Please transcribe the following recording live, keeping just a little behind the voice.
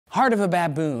Heart of a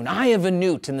baboon, eye of a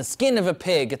newt, and the skin of a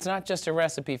pig. It's not just a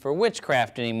recipe for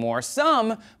witchcraft anymore.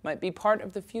 Some might be part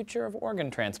of the future of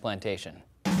organ transplantation.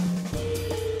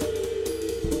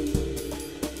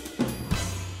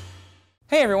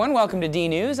 Hey everyone, welcome to D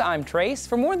News. I'm Trace.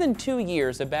 For more than 2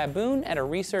 years, a baboon at a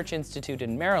research institute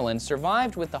in Maryland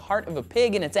survived with the heart of a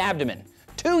pig in its abdomen.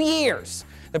 2 years!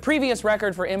 The previous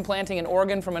record for implanting an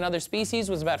organ from another species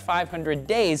was about 500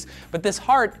 days, but this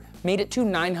heart made it to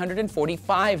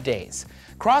 945 days.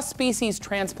 Cross-species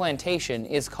transplantation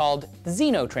is called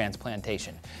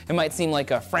xenotransplantation. It might seem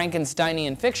like a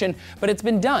Frankensteinian fiction, but it's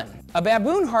been done. A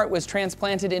baboon heart was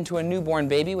transplanted into a newborn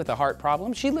baby with a heart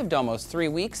problem. She lived almost 3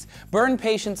 weeks. Burn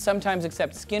patients sometimes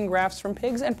accept skin grafts from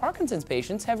pigs, and Parkinson's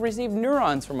patients have received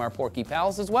neurons from our porky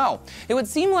pals as well. It would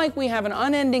seem like we have an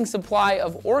unending supply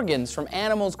of organs from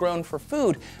animals grown for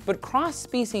food, but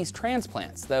cross-species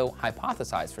transplants, though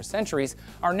hypothesized for centuries,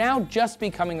 are now just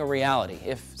becoming a reality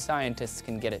if scientists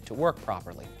can get it to work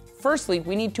properly. Firstly,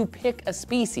 we need to pick a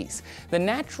species. The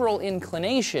natural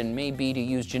inclination may be to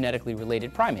use genetically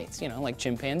related primates, like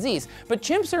chimpanzees, but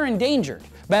chimps are endangered.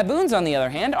 Baboons, on the other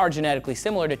hand, are genetically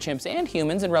similar to chimps and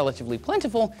humans and relatively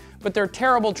plentiful, but they're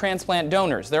terrible transplant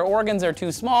donors. Their organs are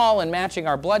too small, and matching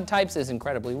our blood types is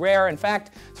incredibly rare. In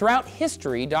fact, throughout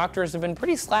history, doctors have been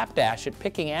pretty slapdash at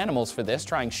picking animals for this,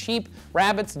 trying sheep,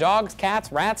 rabbits, dogs,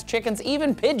 cats, rats, chickens,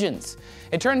 even pigeons.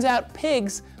 It turns out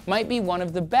pigs might be one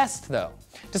of the best, though.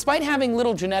 Despite having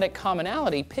little genetic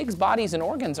commonality, pigs' bodies and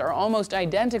organs are almost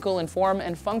identical in form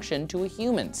and function to a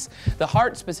human's. The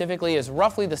heart specifically is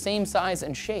roughly the same size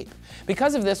and shape.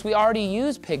 Because of this, we already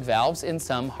use pig valves in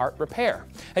some heart repair.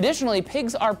 Additionally,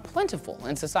 pigs are plentiful,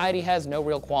 and society has no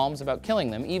real qualms about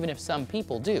killing them, even if some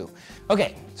people do.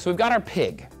 Okay, so we've got our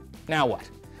pig. Now what?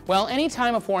 Well,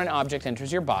 anytime a foreign object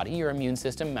enters your body, your immune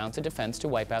system mounts a defense to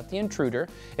wipe out the intruder.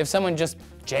 If someone just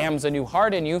jams a new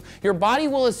heart in you, your body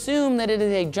will assume that it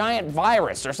is a giant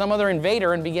virus or some other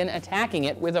invader and begin attacking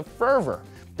it with a fervor.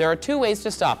 There are 2 ways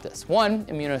to stop this. One,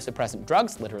 immunosuppressant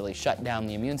drugs literally shut down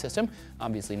the immune system,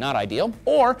 obviously not ideal.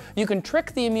 Or you can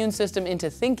trick the immune system into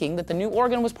thinking that the new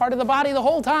organ was part of the body the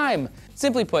whole time.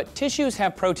 Simply put, tissues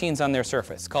have proteins on their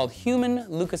surface called human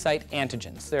leukocyte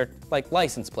antigens. They're like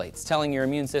license plates, telling your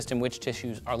immune system which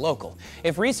tissues are local.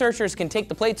 If researchers can take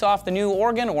the plates off the new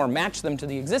organ or match them to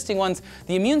the existing ones,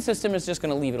 the immune system is just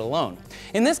going to leave it alone.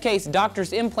 In this case,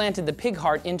 doctors implanted the pig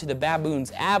heart into the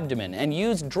baboon's abdomen and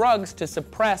used drugs to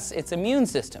suppress its immune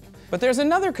system. But there's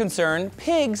another concern.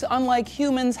 Pigs, unlike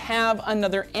humans, have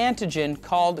another antigen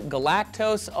called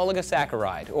galactose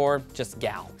oligosaccharide, or just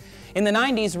GAL. In the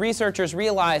 90s, researchers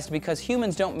realized because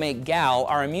humans don't make GAL,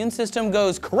 our immune system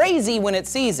goes crazy when it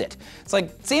sees it. It's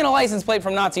like seeing a license plate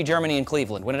from Nazi Germany in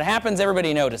Cleveland. When it happens,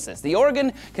 everybody notices. The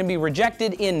organ can be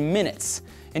rejected in minutes.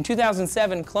 In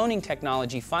 2007, cloning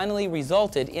technology finally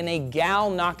resulted in a GAL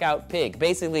knockout pig,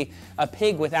 basically a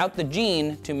pig without the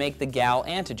gene to make the GAL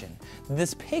antigen.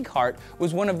 This pig heart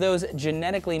was one of those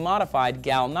genetically modified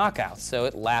GAL knockouts, so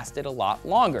it lasted a lot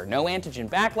longer. No antigen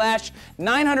backlash,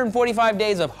 945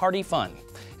 days of hearty fun.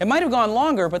 It might have gone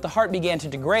longer, but the heart began to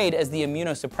degrade as the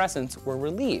immunosuppressants were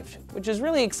relieved, which is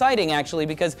really exciting actually,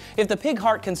 because if the pig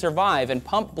heart can survive and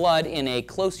pump blood in a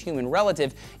close human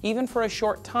relative, even for a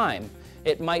short time,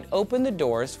 it might open the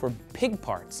doors for pig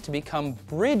parts to become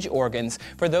bridge organs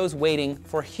for those waiting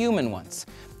for human ones.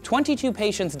 22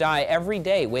 patients die every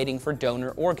day waiting for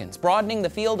donor organs. Broadening the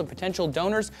field of potential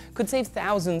donors could save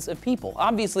thousands of people.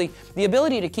 Obviously, the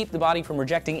ability to keep the body from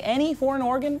rejecting any foreign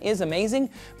organ is amazing,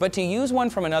 but to use one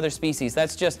from another species,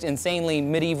 that's just insanely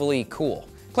medievally cool.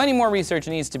 Plenty more research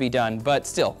needs to be done, but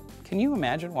still, can you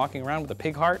imagine walking around with a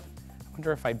pig heart? I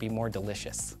wonder if I'd be more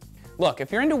delicious. Look,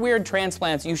 if you're into weird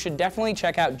transplants, you should definitely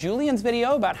check out Julian's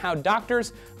video about how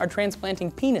doctors are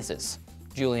transplanting penises.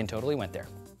 Julian totally went there.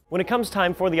 When it comes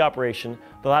time for the operation,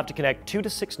 they'll have to connect 2 to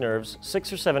 6 nerves,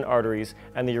 6 or 7 arteries,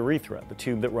 and the urethra, the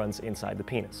tube that runs inside the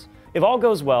penis. If all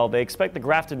goes well, they expect the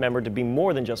grafted member to be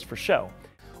more than just for show.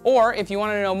 Or if you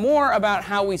want to know more about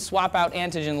how we swap out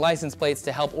antigen license plates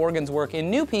to help organs work in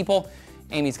new people,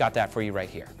 Amy's got that for you right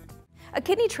here. A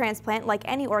kidney transplant, like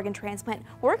any organ transplant,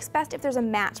 works best if there's a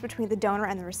match between the donor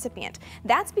and the recipient.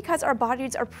 That's because our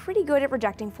bodies are pretty good at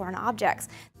rejecting foreign objects.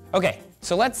 Okay,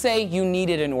 so let's say you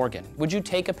needed an organ. Would you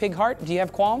take a pig heart? Do you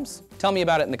have qualms? Tell me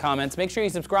about it in the comments. Make sure you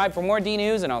subscribe for more D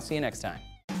News, and I'll see you next time.